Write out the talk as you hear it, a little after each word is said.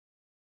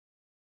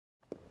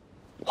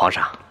皇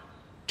上，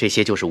这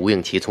些就是吴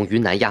应奇从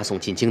云南押送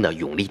进京的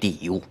永历帝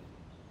遗物。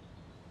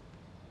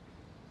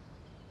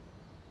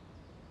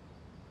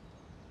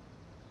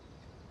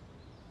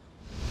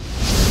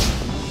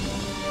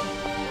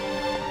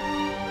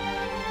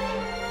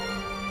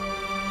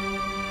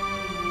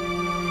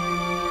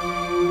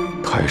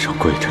台上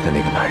跪着的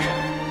那个男人，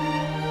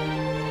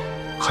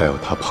还有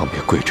他旁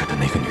边跪着的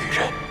那个女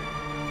人，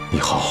你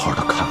好好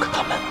的看看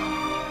他们，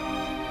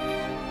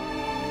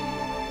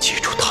记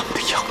住他们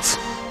的样子，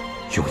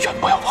永远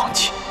不要忘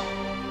记。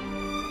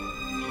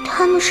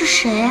他们是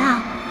谁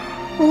啊？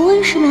我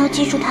为什么要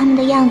记住他们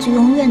的样子，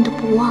永远都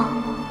不忘？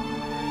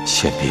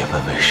先别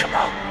问为什么，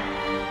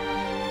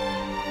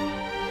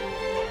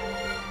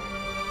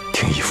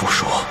听义父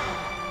说，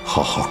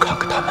好好看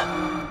看他们，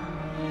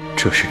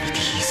这是你第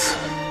一次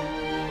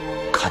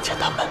看见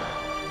他们，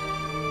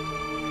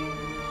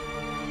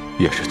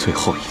也是最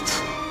后一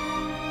次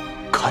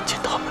看见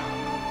他们。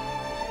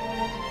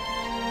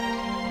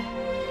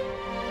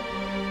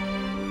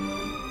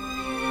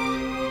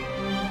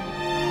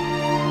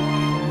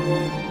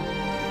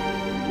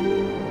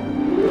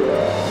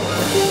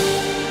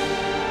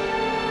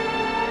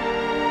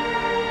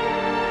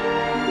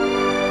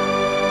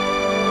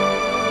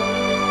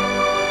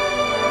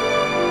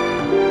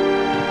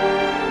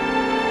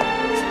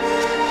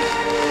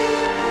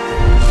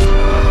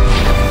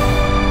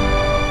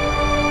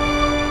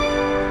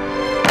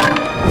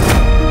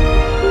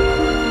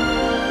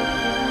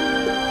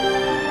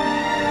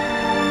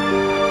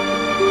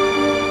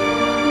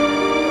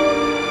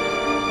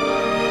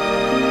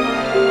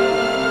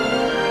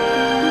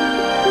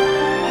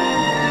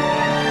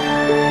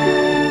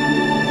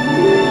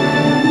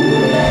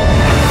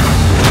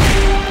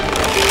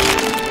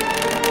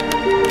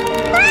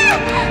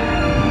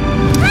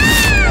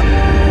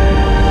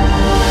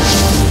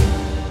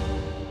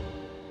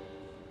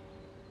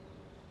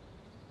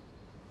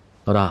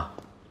老大，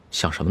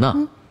想什么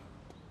呢？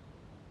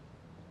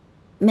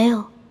没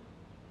有，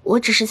我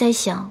只是在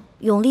想，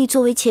永历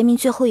作为前明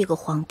最后一个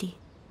皇帝，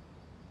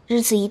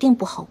日子一定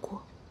不好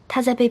过。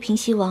他在被平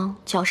西王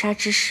绞杀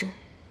之时，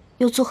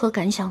又作何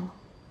感想呢？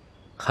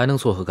还能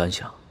作何感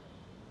想？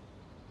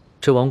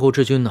这亡国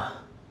之君呢，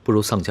不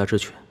如丧家之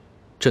犬。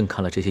朕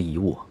看了这些遗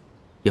物，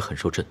也很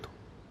受震动。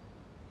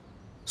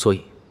所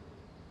以，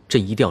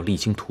朕一定要励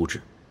精图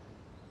治，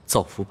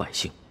造福百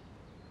姓，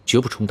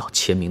绝不重蹈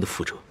前明的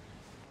覆辙。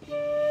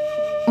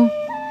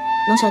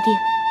龙小弟，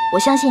我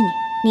相信你，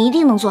你一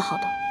定能做好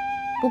的。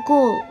不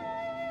过，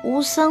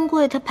吴三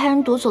桂他派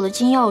人夺走了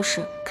金钥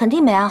匙，肯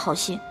定没安好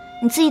心，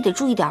你自己得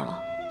注意点了。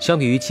相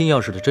比于金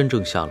钥匙的真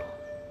正下落，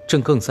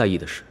朕更在意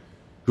的是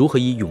如何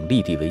以永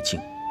历帝为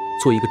镜，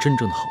做一个真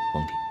正的好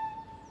皇帝。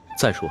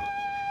再说了，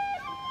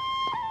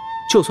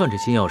就算这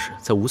金钥匙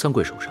在吴三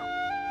桂手上，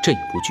朕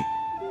也不惧，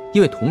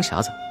因为铜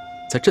匣子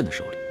在朕的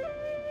手里，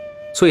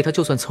所以他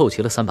就算凑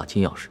齐了3把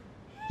金钥匙，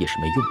也是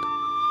没用的。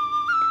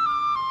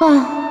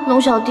龙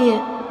小弟，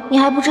你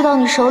还不知道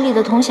你手里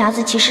的铜匣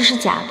子其实是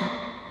假的，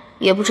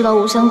也不知道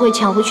吴三桂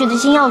抢回去的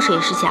金钥匙也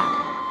是假的。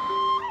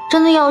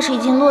真的钥匙已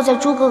经落在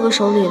朱哥哥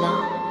手里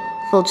了，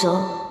否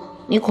则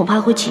你恐怕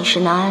会寝食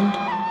难安的。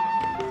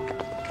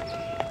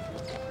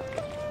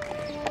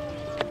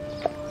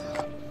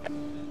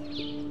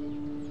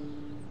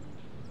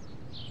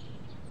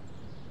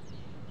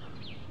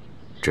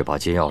这把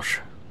金钥匙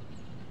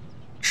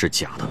是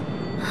假的。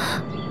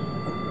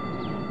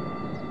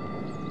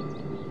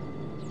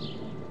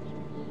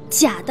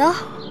假的？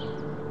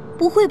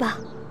不会吧，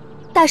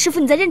大师傅，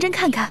你再认真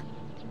看看。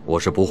我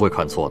是不会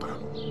看错的。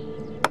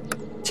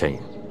千影，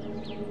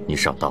你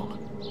上当了。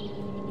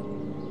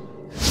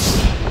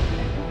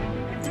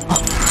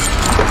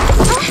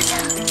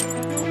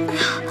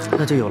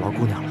那就有劳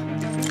姑娘了。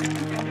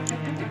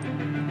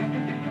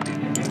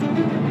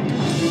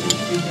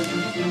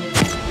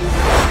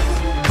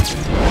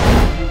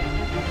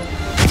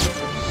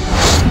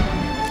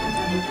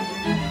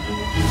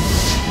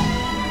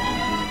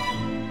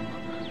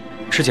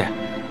师姐，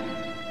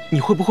你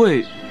会不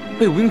会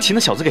被吴应奇那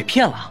小子给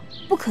骗了？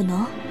不可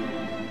能，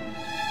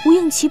吴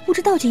应奇不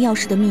知道金钥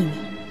匙的秘密，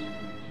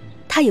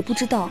他也不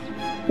知道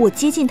我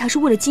接近他是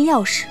为了金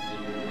钥匙，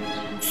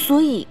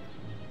所以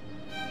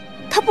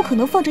他不可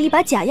能放着一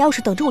把假钥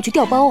匙等着我去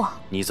调包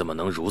啊！你怎么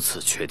能如此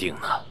确定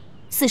呢？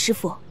四师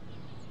傅，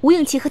吴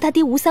应奇和他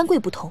爹吴三桂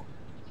不同，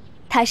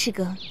他是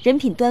个人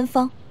品端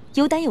方、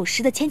有胆有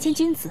识的谦谦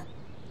君子。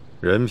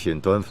人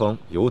品端方、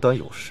有胆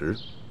有识，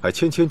还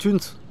谦谦君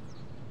子。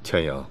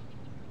千影，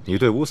你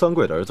对吴三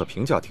桂的儿子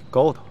评价挺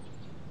高的。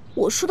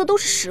我说的都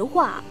是实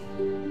话。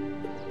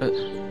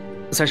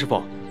三师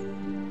傅，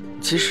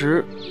其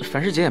实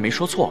樊师姐也没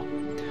说错，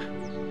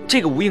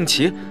这个吴应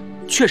奇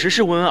确实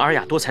是温文尔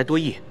雅、多才多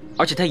艺，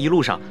而且他一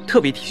路上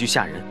特别体恤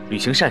下人，履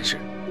行善事，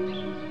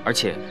而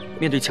且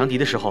面对强敌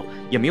的时候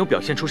也没有表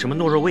现出什么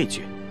懦弱畏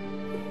惧。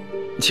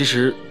其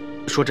实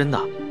说真的，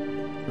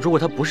如果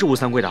他不是吴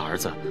三桂的儿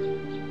子，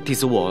弟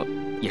子我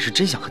也是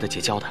真想和他结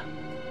交的。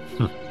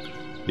哼，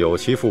有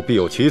其父必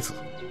有其子，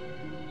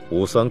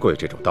吴三桂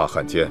这种大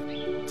汉奸，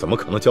怎么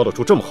可能教得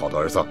出这么好的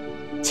儿子？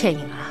倩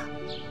影啊，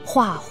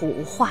画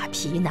虎画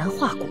皮难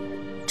画骨，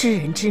知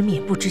人知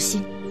面不知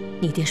心。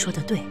你爹说的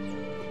对，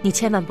你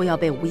千万不要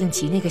被吴应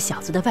奇那个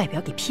小子的外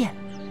表给骗了。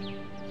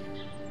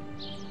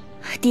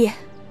爹，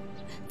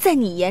在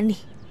你眼里，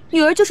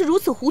女儿就是如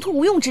此糊涂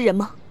无用之人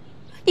吗？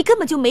你根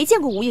本就没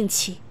见过吴应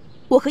奇。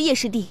我和叶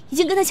师弟已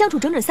经跟他相处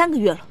整整3个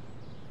月了，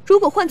如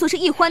果换作是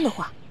易欢的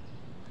话，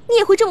你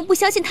也会这么不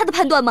相信他的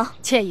判断吗？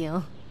倩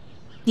颖，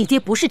你爹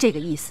不是这个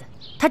意思，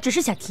他只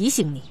是想提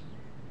醒你。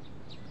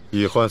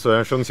易欢虽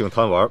然生性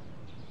贪玩，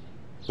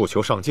不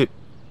求上进，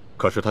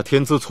可是他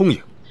天资聪颖，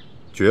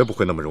绝不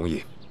会那么容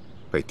易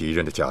被敌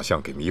人的假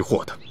象给迷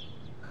惑的。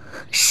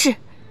是，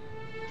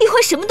易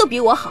欢什么都比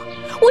我好，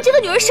我这个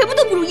女儿什么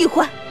都不如易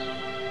欢。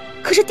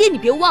可是爹，你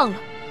别忘了，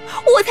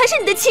我才是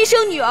你的亲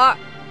生女儿，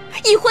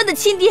易欢的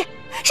亲爹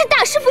是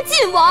大师傅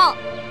晋王。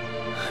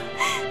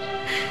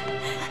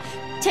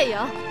倩颖，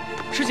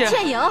师姐，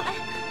倩颖，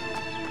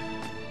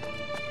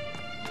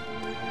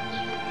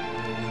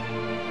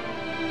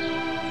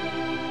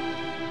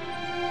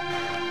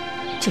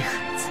这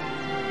孩子，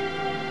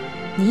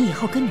你以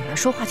后跟女儿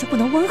说话就不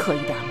能温和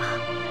一点吗？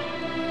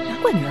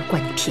难怪女儿怪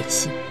你偏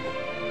心。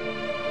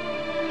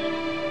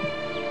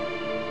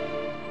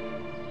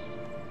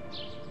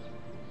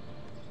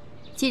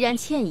既然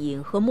倩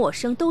颖和默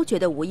笙都觉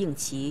得吴应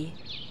奇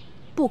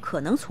不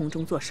可能从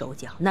中做手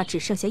脚，那只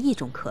剩下一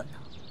种可能，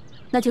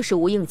那就是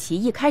吴应奇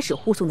一开始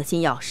护送的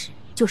金钥匙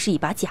就是一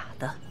把假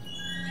的。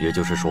也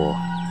就是说，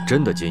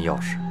真的金钥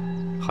匙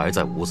还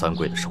在吴三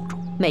桂的手中。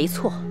没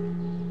错，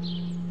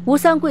吴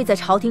三桂在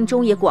朝廷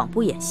中也广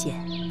布眼线，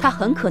他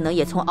很可能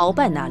也从鳌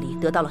拜那里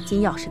得到了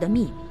金钥匙的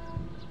秘密。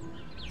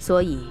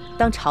所以，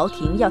当朝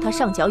廷要他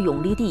上缴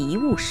永历帝遗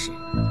物时，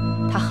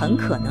他很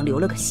可能留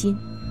了个心，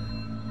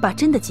把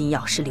真的金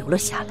钥匙留了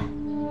下来，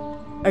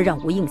而让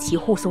吴应奇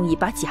护送一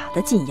把假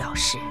的金钥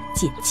匙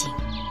进京。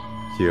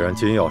既然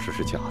金钥匙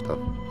是假的，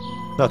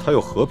那他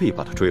又何必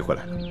把它追回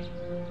来呢？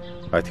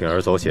还铤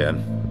而走险，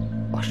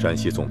把山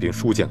西总兵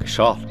舒建给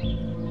杀了。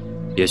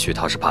也许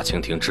他是怕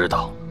清廷知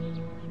道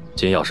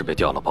金钥匙被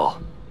调了包，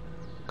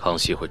康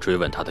熙会追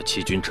问他的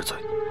欺君之罪，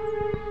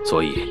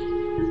所以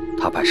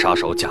他派杀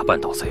手假扮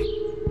盗贼，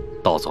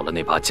盗走了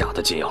那把假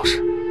的金钥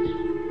匙。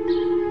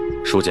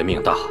舒建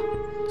命大，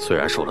虽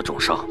然受了重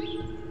伤，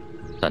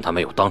但他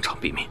没有当场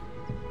毙命，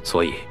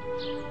所以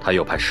他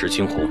又派石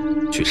青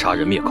红去杀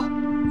人灭口。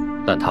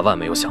但他万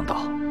没有想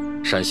到，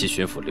山西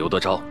巡抚刘德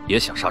昭也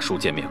想杀舒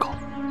建灭口，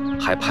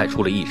还派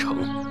出了义成。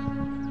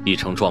义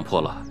成撞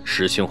破了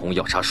石青红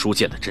要杀舒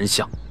建的真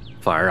相，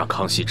反而让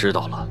康熙知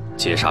道了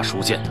劫杀舒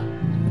建的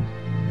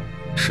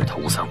是他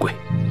吴三桂。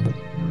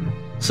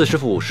四师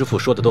傅、五师傅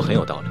说的都很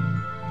有道理。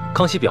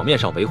康熙表面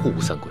上维护吴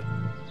三桂，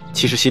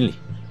其实心里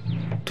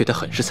对他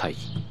很是猜疑。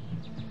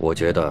我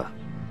觉得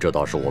这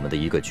倒是我们的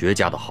一个绝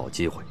佳的好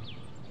机会。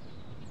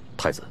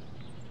太子，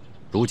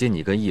如今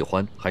你跟奕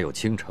欢还有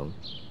倾城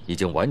已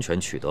经完全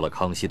取得了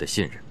康熙的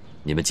信任，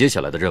你们接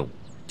下来的任务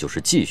就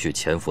是继续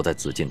潜伏在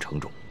紫禁城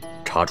中，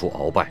查出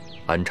鳌拜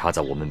安插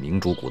在我们明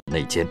珠谷的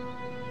内奸，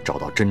找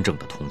到真正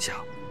的铜匣。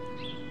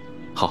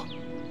好，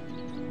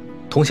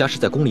铜匣是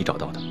在宫里找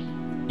到的，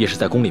也是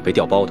在宫里被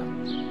调包的，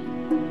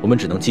我们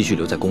只能继续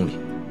留在宫里。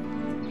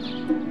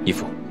义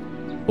父，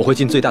我会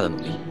尽最大的努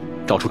力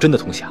找出真的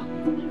铜匣，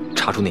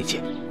查出内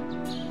奸。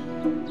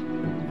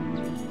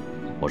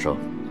默笙，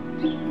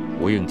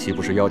吴应奇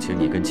不是邀请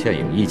你跟倩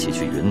颖一起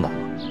去云南吗？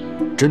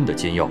真的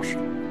金钥匙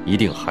一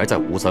定还在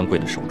吴三桂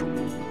的手中，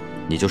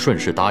你就顺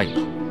势答应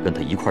他，跟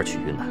他一块儿去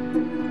云南。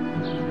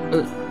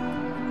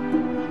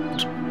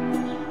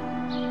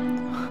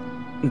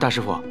大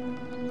师傅，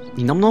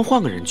你能不能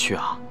换个人去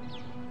啊？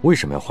为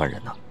什么要换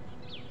人呢？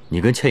你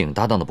跟倩颖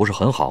搭档的不是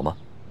很好吗？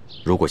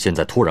如果现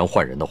在突然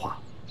换人的话，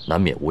难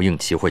免吴应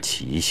奇会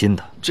起疑心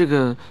的。这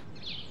个，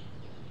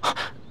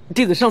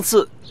弟子上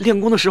次练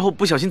功的时候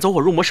不小心走火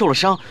入魔受了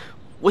伤，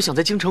我想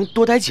在京城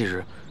多待几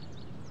日，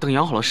等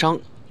养好了伤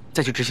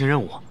再去执行任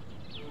务。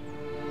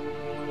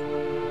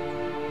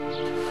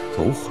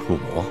走火入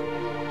魔？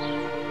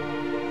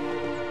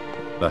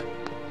来，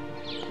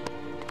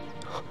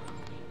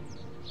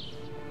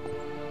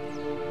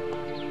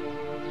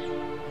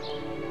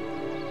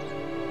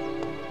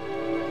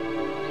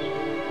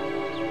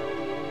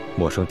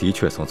默笙的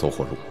确曾走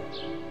火入魔，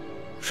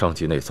伤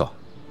及内脏，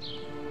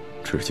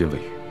至今未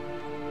愈。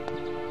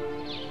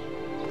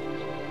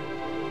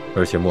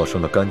而且默笙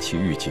的肝气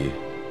郁结，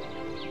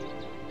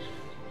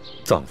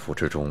脏腑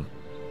之中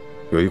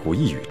有一股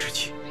抑郁之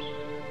气。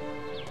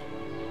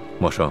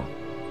默笙，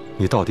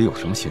你到底有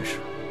什么心事？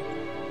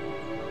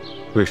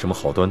为什么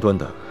好端端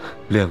的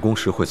练功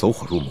时会走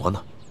火入魔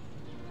呢？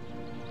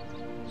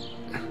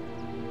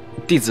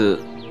弟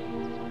子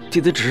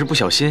只是不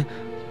小心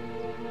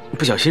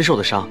受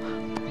的伤，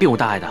并无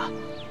大碍的。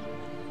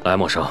来，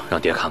默笙，让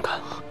爹看看。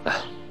来。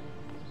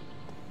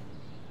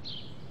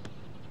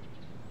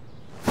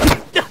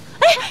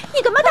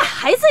你干嘛打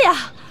孩子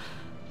呀？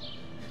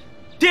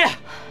爹，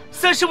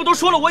三师傅都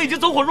说了我已经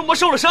走火入魔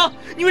受了伤，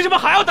你为什么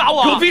还要打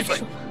我？给我闭嘴！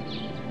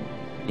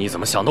你怎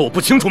么想的我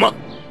不清楚吗？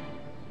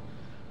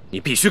你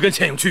必须跟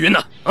倩颖去云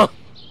南啊！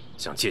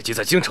想借机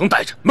在京城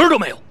待着，门都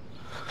没有。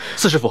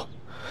四师傅，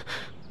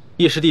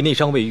叶师弟内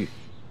伤未愈，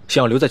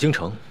想要留在京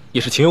城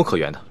也是情有可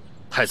原的。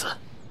太子，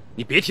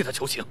你别替他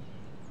求情，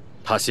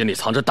他心里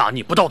藏着大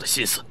逆不道的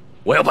心思，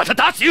我要把他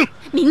打醒。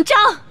明章，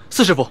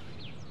四师傅，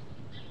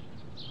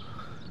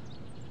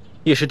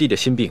叶师弟的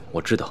心病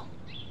我知道，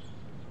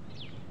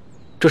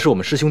这是我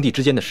们师兄弟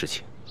之间的事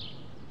情，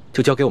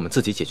就交给我们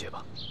自己解决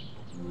吧。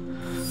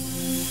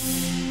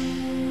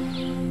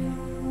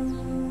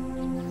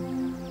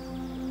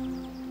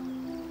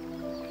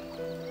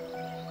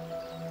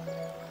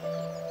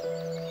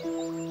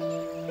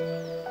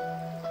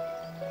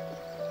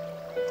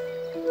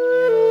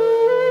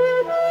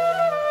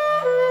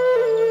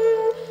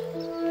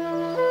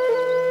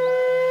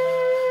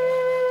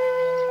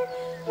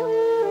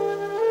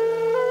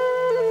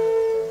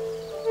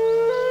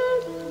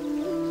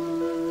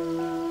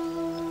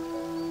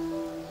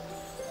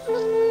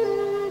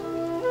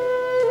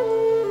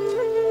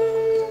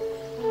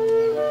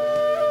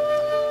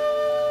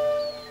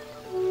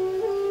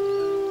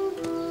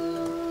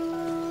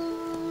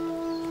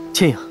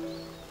倩影，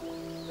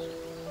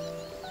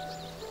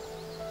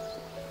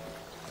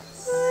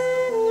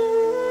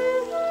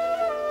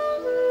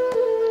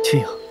倩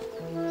影，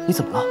你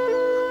怎么了？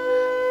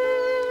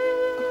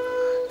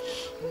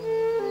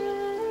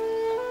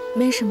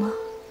没什么，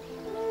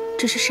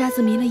只是沙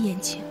子迷了眼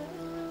睛。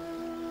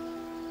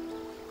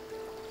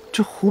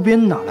这湖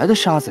边哪来的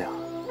沙子呀？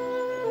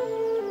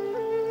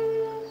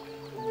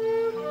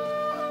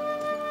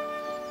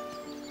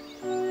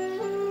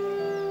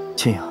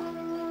倩影。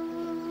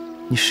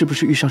你是不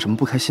是遇上什么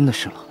不开心的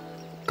事了？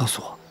告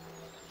诉我，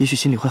也许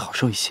心里会好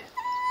受一些。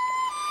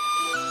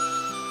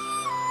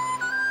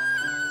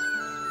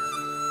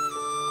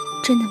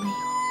真的没有。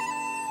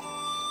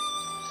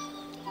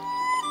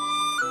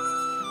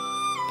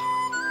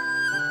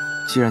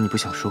既然你不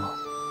想说，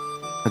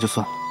那就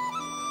算了。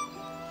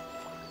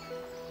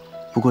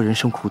不过人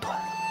生苦短，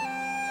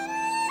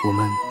我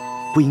们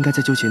不应该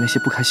再纠结那些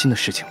不开心的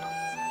事情了，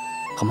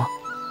好吗？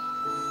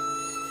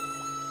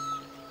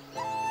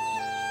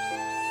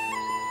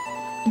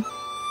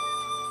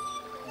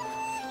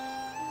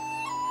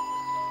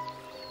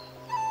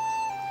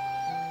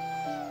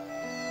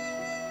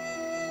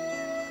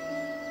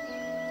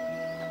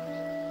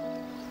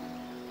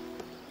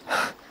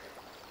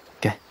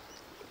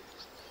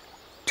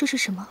这是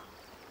什么？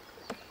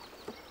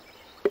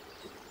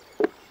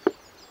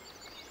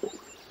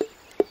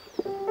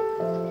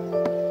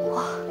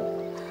哇，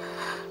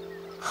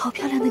好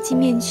漂亮的金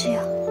面具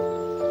啊！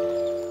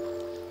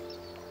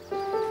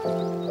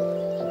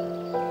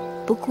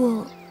不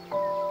过，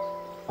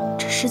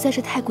这实在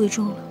是太贵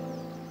重了，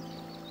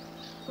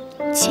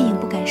倩影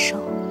不敢收。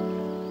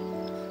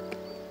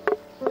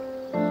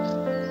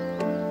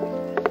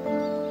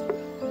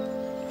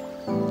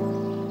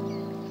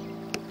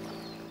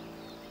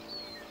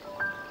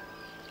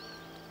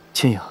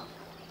倩影，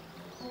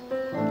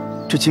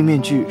这金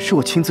面具是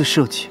我亲自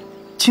设计、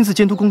亲自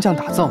监督工匠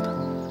打造的，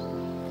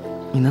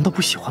你难道不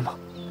喜欢吗？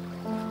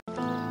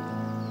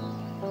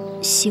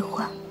喜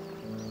欢，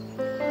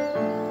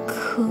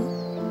可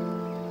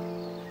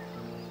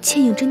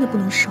倩影真的不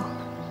能收。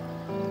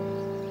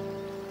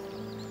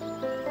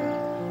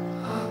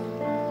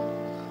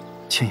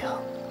倩影，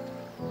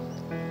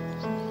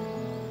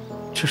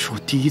这是我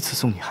第一次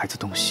送女孩子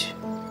东西，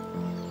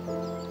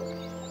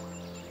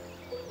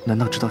难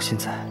道直到现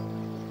在？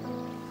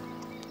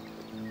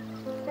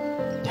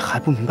你还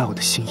不明白我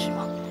的心意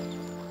吗？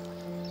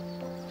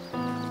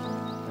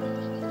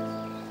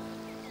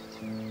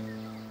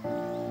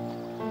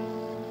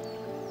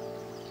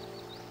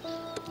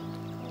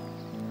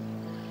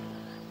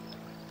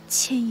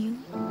倩影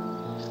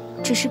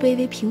只是卑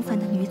微平凡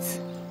的女子，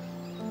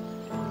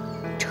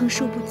承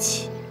受不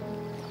起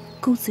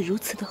公子如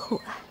此的厚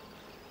爱。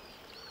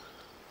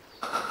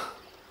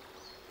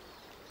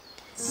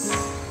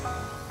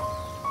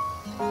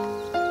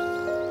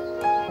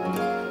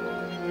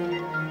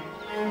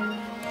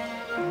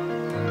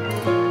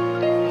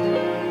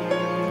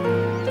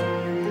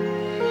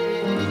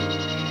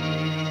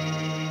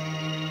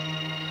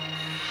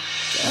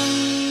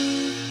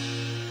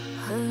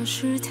何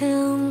时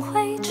天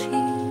会晴？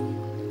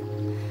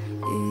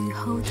雨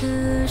后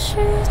的世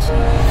界，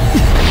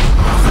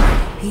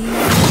一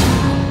场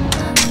难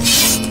题。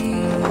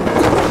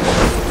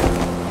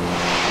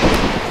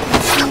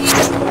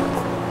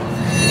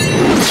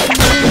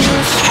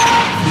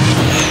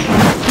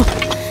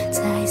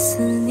在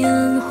思念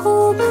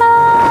湖畔，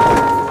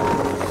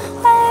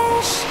回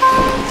首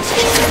记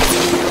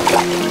忆。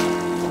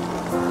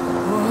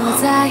我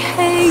在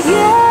黑夜。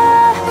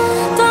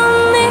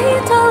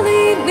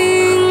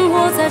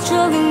在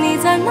这里，你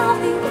在哪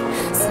里？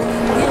思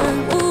念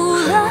不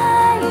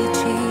来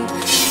及，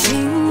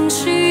心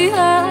绪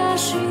而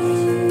逝。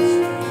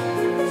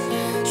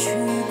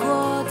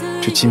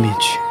这金面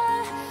具，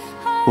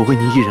我为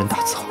你一人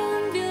打造。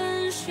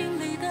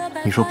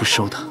你若不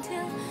收它，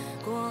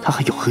它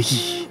还有何意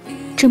义？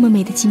这么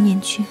美的金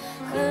面具，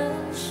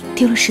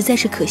丢了实在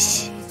是可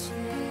惜。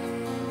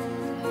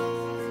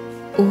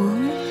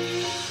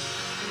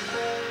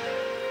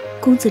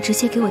公子直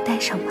接给我戴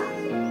上吧。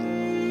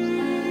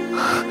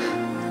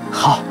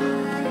好。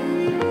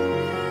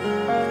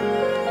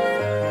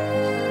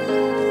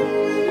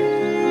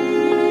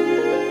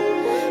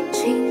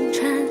情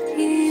缠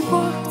一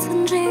波，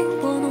曾经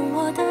拨弄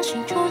我的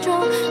心，久久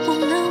不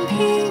能平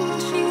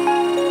静。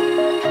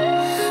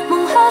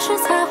梦何时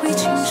才会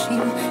清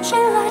醒？醒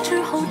来之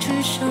后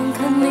只想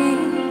看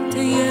你的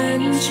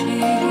眼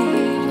睛。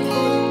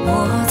我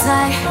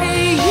在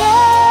黑夜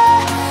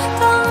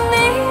等你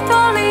的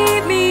黎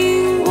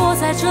明，我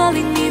在这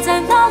里，你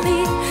在哪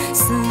里？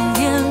思念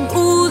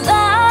无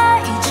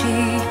来及，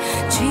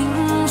今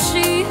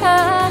夕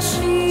何夕？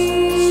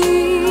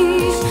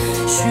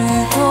许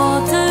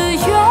多的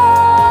愿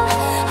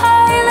还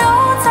留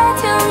在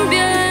天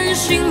边，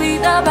心里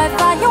的白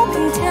发又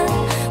平添。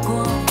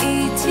过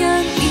一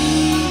天一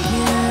年，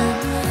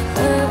何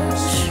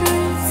时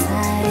再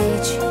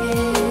见？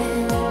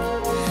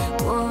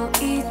过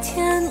一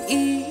天一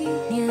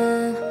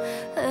年，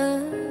何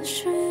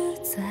时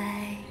再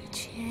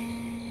见？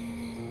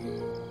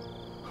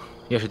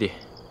叶师弟，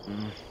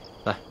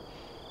来，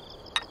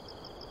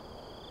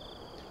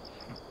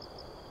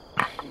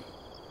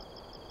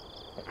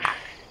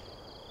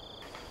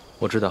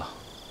我知道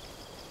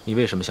你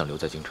为什么想留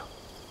在京城。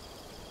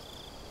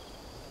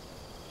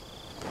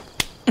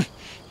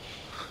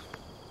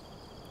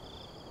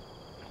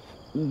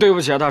对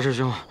不起啊，大师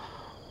兄，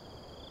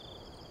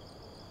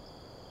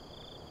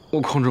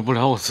我控制不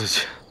了我自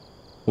己。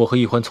我和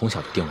易欢从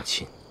小就定了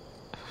亲，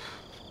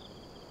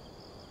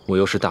我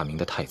又是大明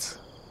的太子，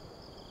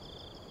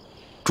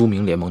朱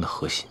明联盟的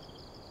核心，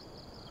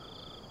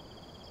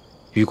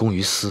于公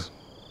于私，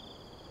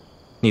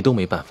你都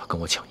没办法跟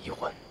我抢易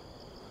欢，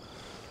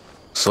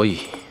所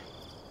以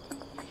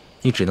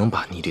你只能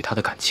把你对他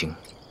的感情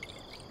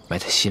埋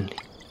在心里，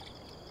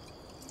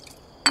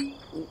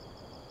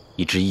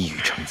以致一语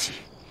成疾。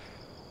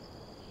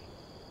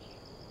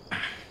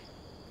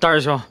大师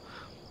兄，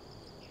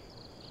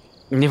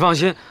你放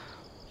心，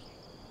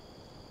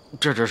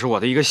这只是我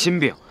的一个心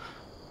病。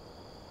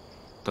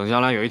等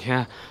将来有一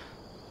天，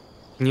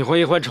你和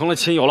易欢成了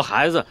亲，有了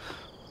孩子，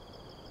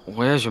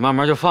我也许慢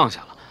慢就放下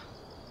了，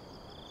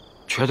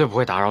绝对不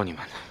会打扰你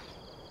们的。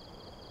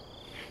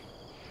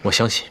我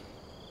相信。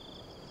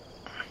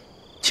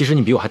其实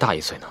你比我还大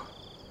1岁呢，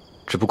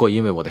只不过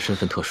因为我的身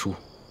份特殊，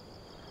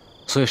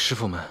所以师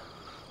父们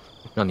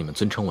让你们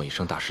尊称我一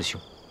声大师兄。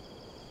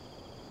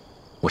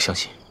我相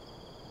信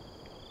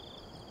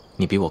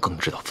你比我更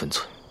知道分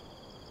寸。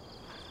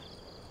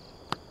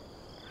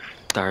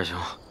大师兄，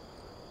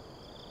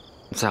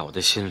在我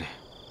的心里，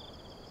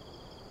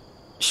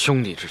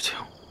兄弟之情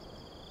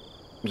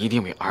一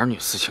定比儿女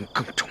私情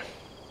更重。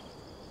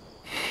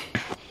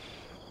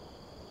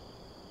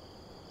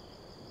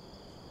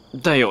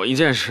但有一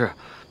件事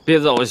憋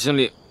在我心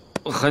里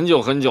很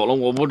久很久了，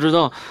我不知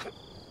道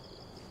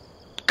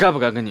该不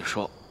该跟你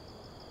说。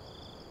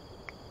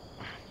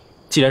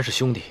既然是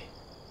兄弟，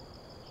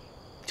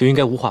就应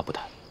该无话不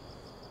谈。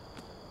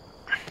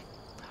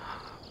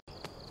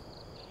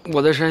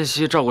我在山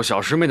西照顾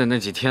小师妹的那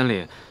几天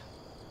里，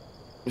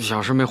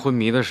小师妹昏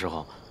迷的时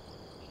候，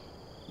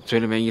嘴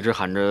里面一直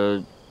喊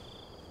着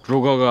“朱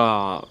哥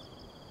哥，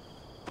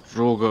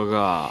朱哥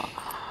哥”，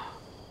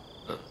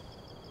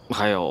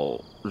还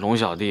有龙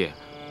小弟，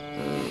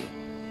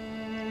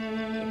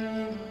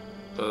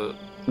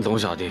龙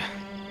小弟。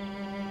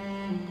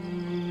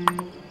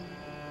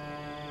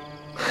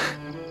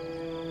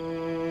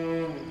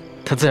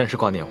他自然是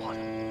挂念我的。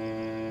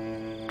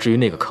至于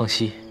那个康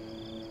熙，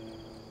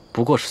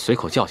不过是随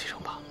口叫几声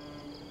吧。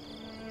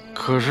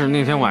可是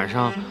那天晚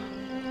上，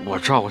我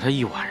照顾他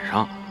一晚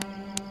上，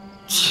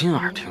亲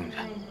耳听见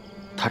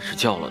他只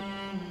叫了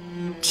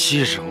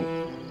7声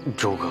“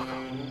周哥哥”，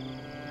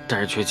但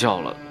是却叫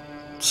了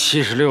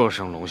76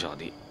声“龙小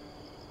弟”。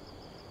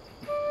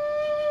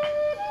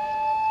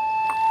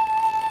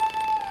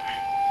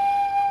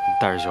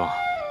大师兄，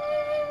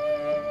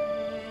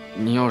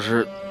你要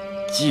是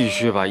继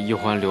续把易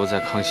欢留在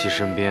康熙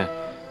身边，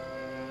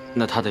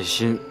那他的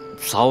心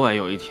早晚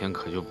有一天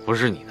可就不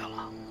是你的了。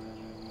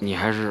你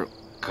还是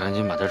赶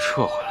紧把他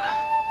撤回来。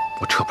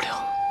我撤不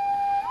了，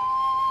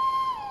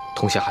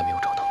铜匣还没有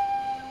找到，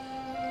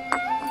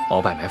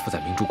鳌拜埋伏在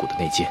明珠谷的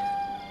内奸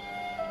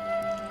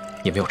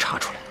也没有查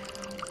出来。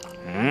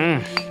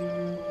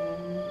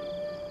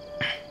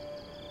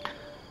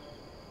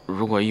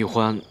如果易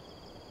欢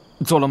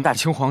做了大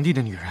清皇帝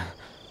的女人，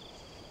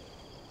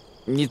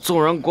你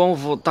纵然光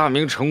复大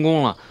明成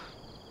功了，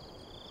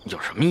有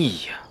什么意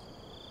义啊？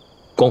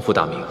光复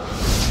大明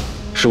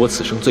是我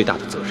此生最大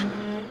的责任，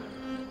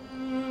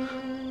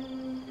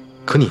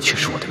可你却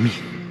是我的命。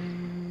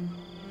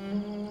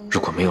如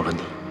果没有了你，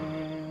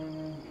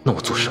那我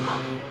做什么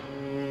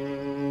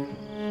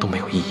都没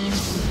有意义了。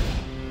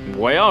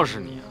我要是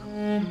你，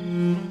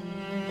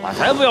我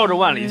才不要这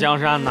万里江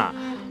山呢！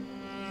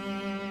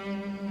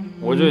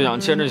我就想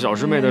牵着小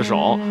师妹的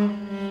手，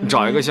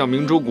找一个像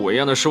明珠谷一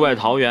样的世外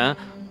桃源。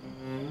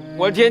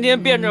我天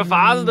天变着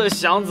法子的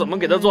想怎么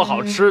给她做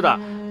好吃的，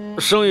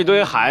生一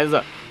堆孩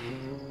子，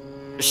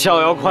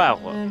逍遥快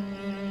活。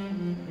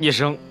一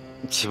生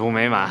岂不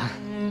美满？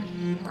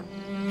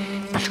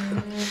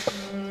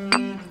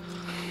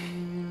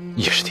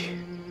叶师弟，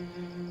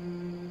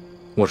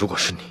我如果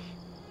是你，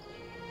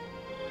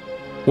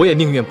我也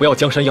宁愿不要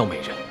江山要美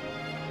人。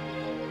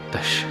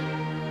但是，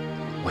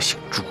我姓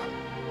朱，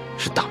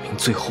是大明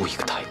最后一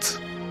个太子，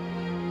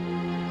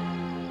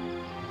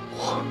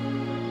我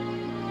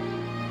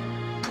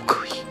不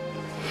可以。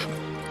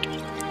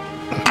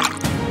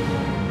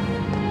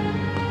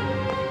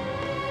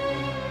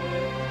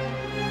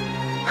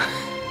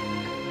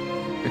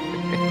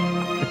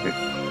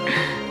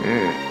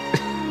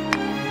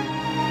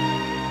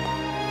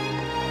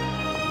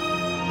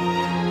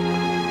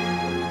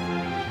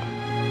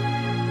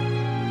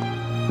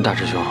大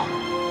师兄，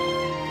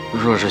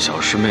若是小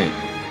师妹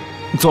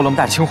做了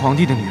大清皇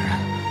帝的女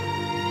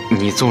人，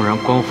你纵然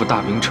光复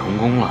大明成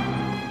功了，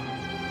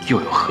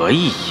又有何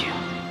意义啊？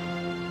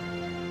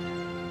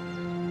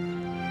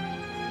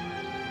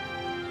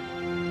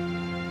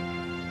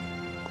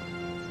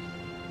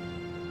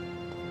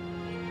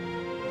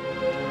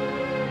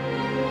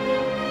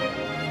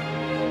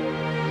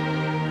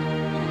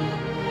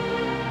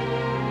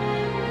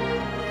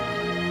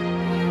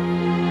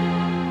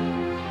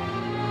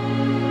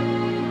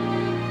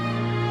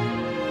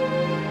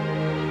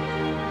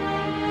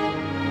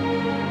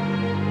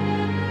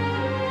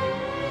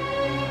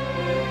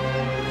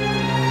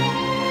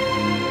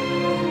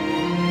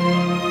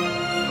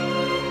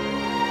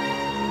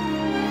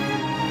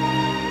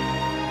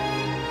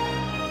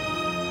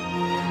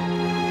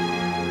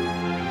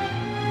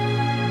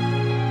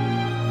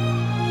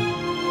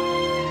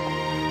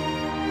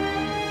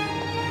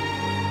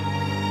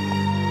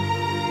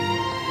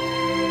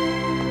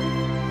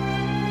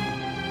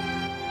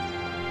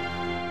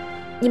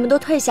你们都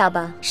退下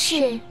吧。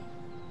是。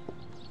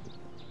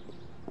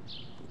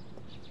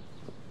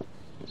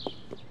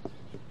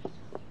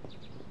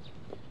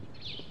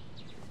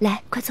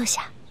来，快坐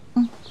下。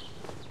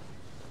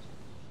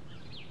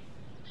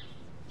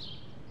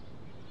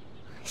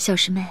小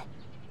师妹，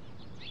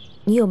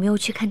你有没有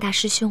去看大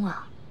师兄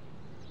啊？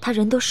他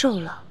人都瘦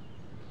了，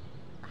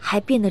还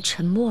变得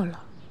沉默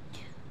了。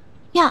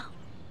呀，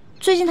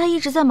最近他一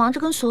直在忙着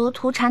跟所罗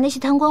图查那些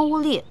贪官污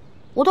吏，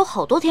我都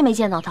好多天没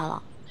见到他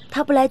了。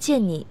他不来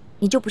见你，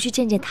你就不去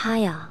见见他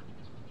呀？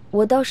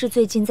我倒是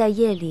最近在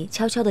夜里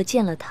悄悄地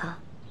见了他，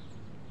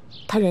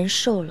他人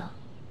瘦了，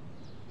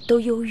都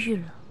忧郁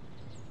了。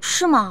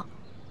是吗？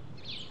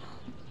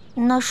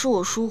那是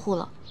我疏忽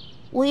了。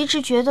我一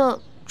直觉得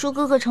朱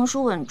哥哥成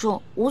熟稳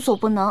重，无所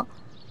不能，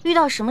遇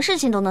到什么事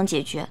情都能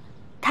解决，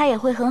他也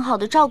会很好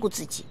的照顾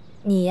自己。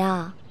你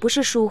呀，不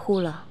是疏忽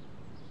了，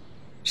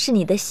是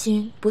你的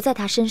心不在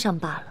他身上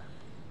罢了。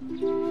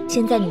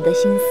现在你的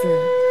心思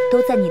都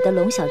在你的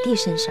龙小弟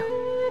身上，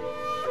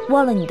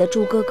忘了你的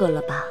朱哥哥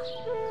了吧？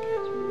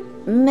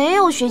没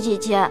有，学姐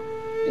姐，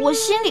我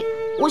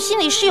心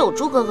里是有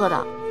朱哥哥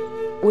的。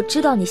我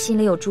知道你心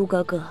里有朱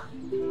哥哥，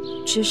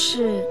只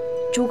是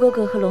朱哥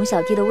哥和龙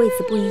小弟的位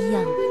子不一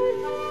样，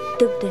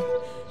对不对？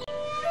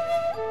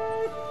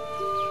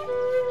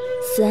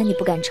虽然你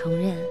不敢承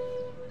认，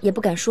也不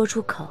敢说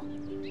出口，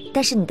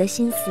但是你的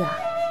心思啊，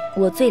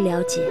我最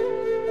了解。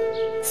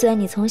虽然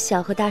你从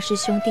小和大师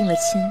兄定了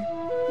亲，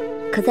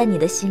可在你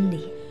的心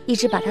里一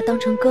直把他当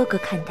成哥哥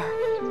看待，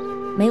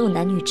没有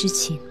男女之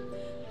情。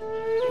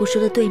我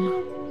说的对吗？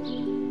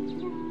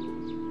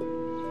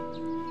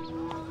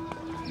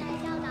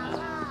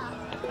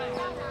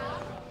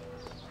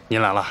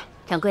您来了，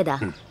掌柜的，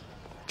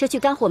这具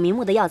肝火明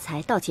目的药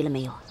材到齐了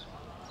没有？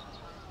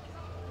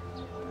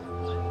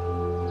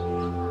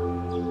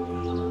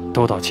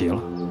都到齐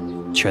了，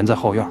全在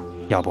后院。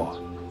要不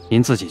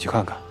您自己去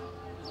看看。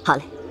好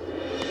嘞。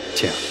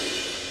请。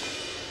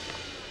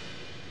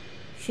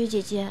学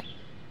姐姐，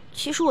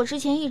其实我之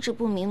前一直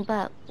不明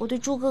白我对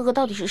朱哥哥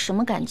到底是什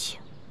么感情，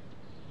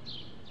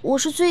我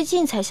是最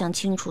近才想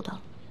清楚的。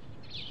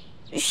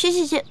学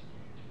姐姐，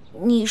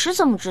你是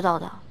怎么知道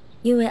的？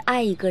因为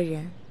爱一个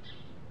人，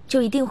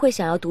就一定会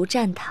想要独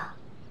占他，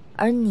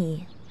而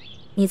你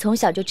从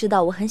小就知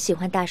道我很喜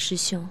欢大师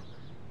兄，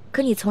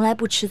可你从来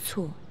不吃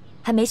醋，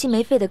还没心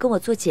没肺的跟我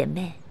做姐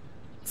妹，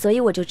所以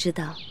我就知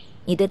道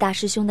你对大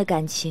师兄的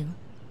感情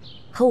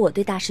和我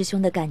对大师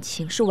兄的感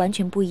情是完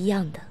全不一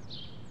样的。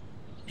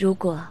如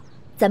果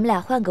咱们俩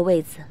换个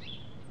位子，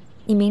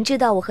你明知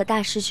道我和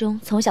大师兄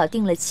从小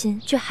定了亲，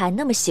却还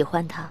那么喜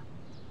欢他，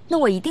那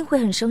我一定会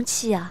很生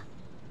气啊，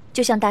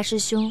就像大师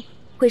兄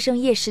会生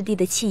叶师弟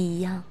的气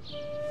一样。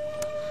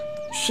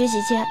学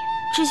姐姐，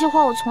这些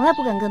话我从来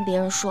不敢跟别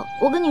人说，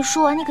我跟你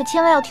说完，你可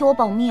千万要替我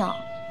保密啊。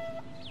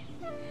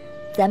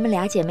咱们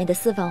俩姐妹的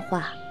私房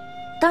话，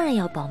当然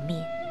要保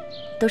密，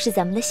都是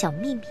咱们的小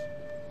秘密。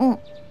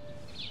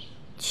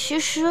其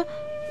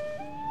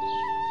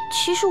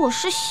实我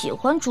是喜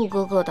欢朱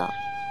哥哥的，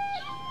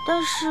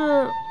但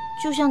是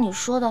就像你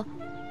说的，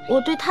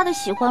我对他的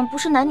喜欢不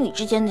是男女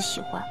之间的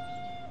喜欢，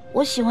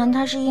我喜欢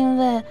他是因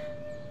为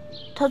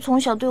他从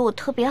小对我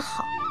特别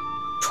好，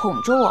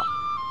宠着我，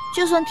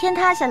就算天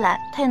塌下来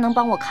他也能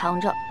帮我扛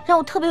着，让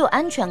我特别有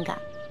安全感。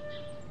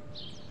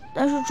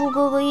但是朱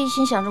哥哥一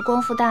心想着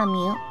光复大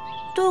明，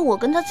对我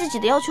跟他自己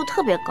的要求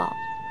特别高，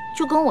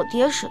就跟我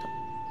爹似的，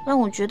让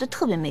我觉得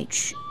特别没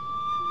趣。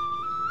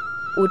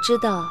我知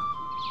道，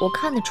我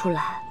看得出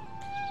来。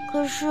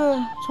可是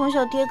从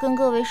小爹跟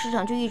各位师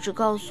长就一直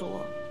告诉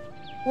我，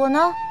我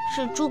呢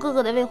是朱哥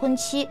哥的未婚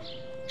妻，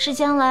是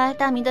将来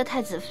大明的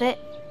太子妃。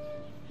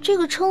这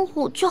个称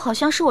呼就好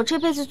像是我这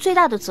辈子最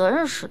大的责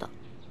任似的。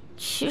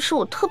其实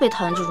我特别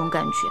讨厌这种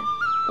感觉，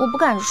我不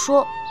敢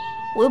说，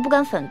我又不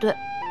敢反对。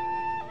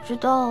直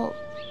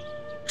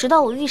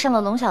到我遇上了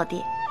龙小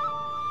弟。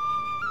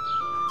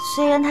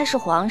虽然他是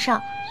皇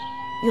上，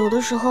有的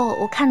时候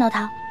我看到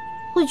他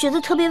会觉得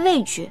特别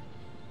畏惧，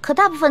可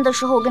大部分的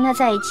时候我跟他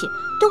在一起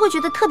都会觉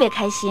得特别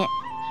开心。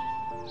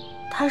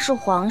他是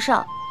皇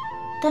上，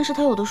但是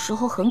他有的时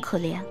候很可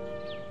怜。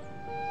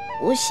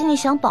我心里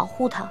想保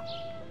护他，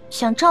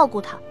想照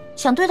顾他，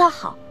想对他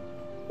好。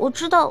我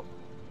知道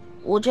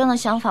我这样的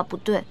想法不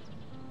对，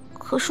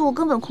可是我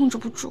根本控制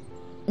不住。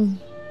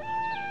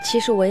其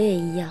实我也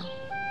一样，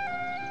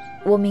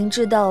我明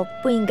知道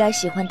不应该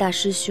喜欢大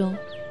师兄，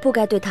不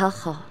该对他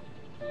好，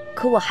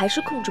可我还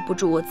是控制不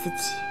住我自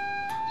己。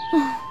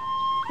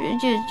雪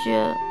姐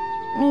姐，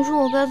你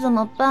说我该怎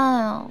么办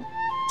啊？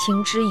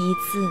情之一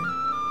字，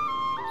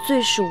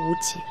最是无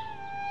解。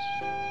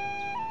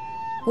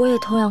我也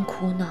同样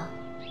苦恼，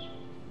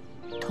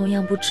同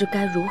样不知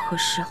该如何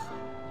是好。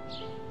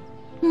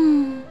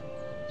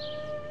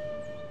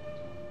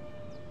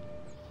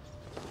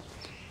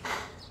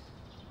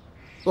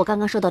我刚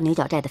刚收到牛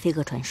角寨的飞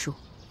鸽传书，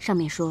上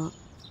面说，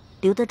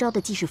刘德昭的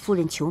继室夫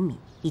人裘敏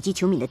以及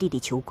裘敏的弟弟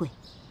裘贵，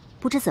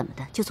不知怎么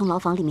的就从牢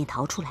房里面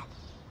逃出来了。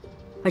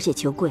而且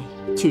裘贵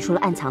取出了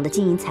暗藏的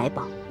金银财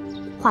宝，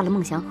画了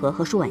孟祥和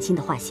和舒婉欣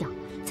的画像，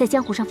在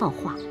江湖上放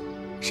话，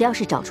谁要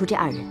是找出这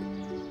二人，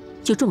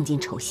就重金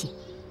酬谢。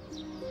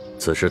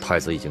此事太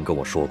子已经跟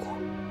我说过，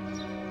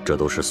这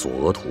都是索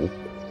额图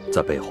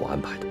在背后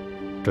安排的。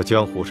这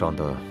江湖上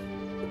的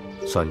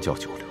三教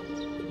九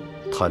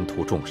流，贪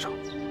图重赏，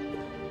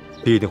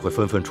必定会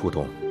纷纷出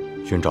动，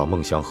寻找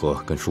孟祥和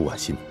跟舒婉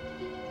欣。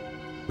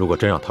如果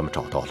真让他们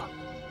找到了，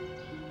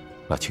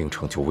那倾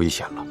城就危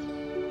险了。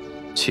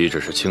岂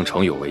止是倾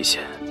城有危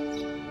险，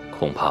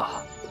恐怕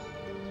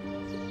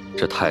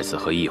这太子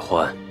和易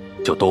欢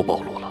就都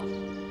暴露了。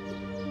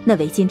那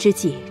为今之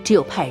计，只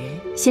有派人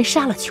先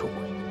杀了裘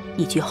贵，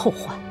以绝后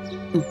患。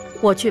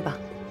我去吧。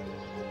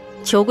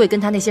裘贵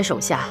跟他那些手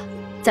下，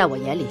在我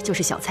眼里就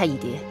是小菜一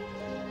碟。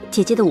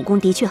姐姐的武功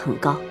的确很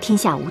高，天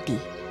下无敌。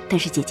但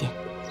是姐姐，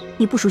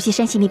你不熟悉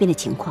山西那边的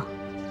情况，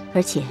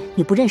而且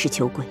你不认识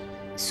裘贵，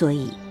所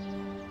以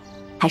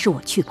还是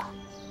我去吧。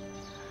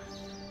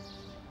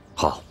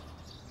好，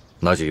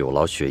那就有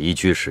劳雪衣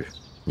居士，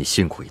你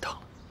辛苦一趟了。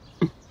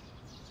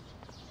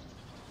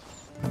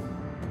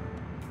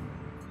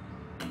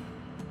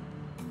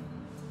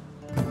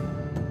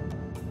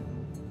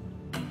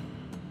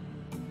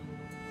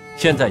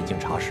现在已经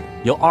查实，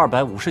有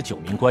259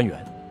名官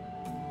员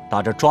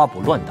打着抓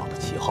捕乱党的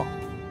旗号，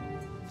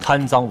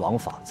贪赃枉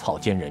法、草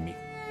菅人命，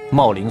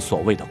冒领所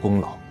谓的功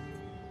劳，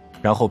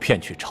然后骗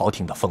取朝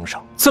廷的封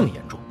赏。这么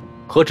严重？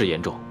何止严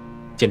重，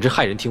简直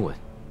骇人听闻。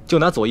就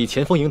拿左翼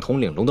前锋营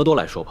统领隆德多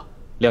来说吧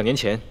，2年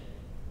前，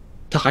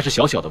他还是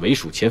小小的伪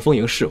属前锋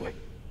营侍卫，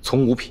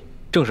从五品，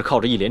正是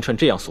靠着一连串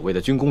这样所谓的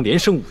军功连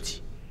升5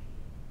级，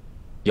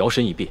摇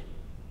身一变，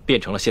变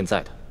成了现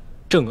在的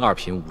正2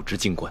品5职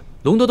京官。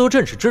隆德多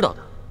朕是知道的，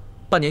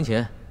半年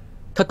前，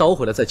他捣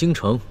毁了在京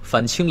城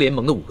反清联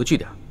盟的5个据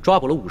点，抓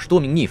捕了50多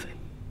名逆匪，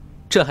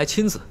朕还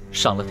亲自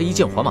赏了他1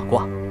件黄马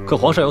褂。可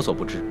皇上有所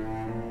不知，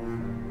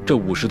这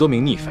50多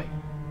名逆匪，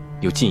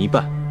有近一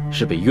半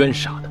是被冤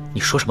杀的。你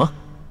说什么？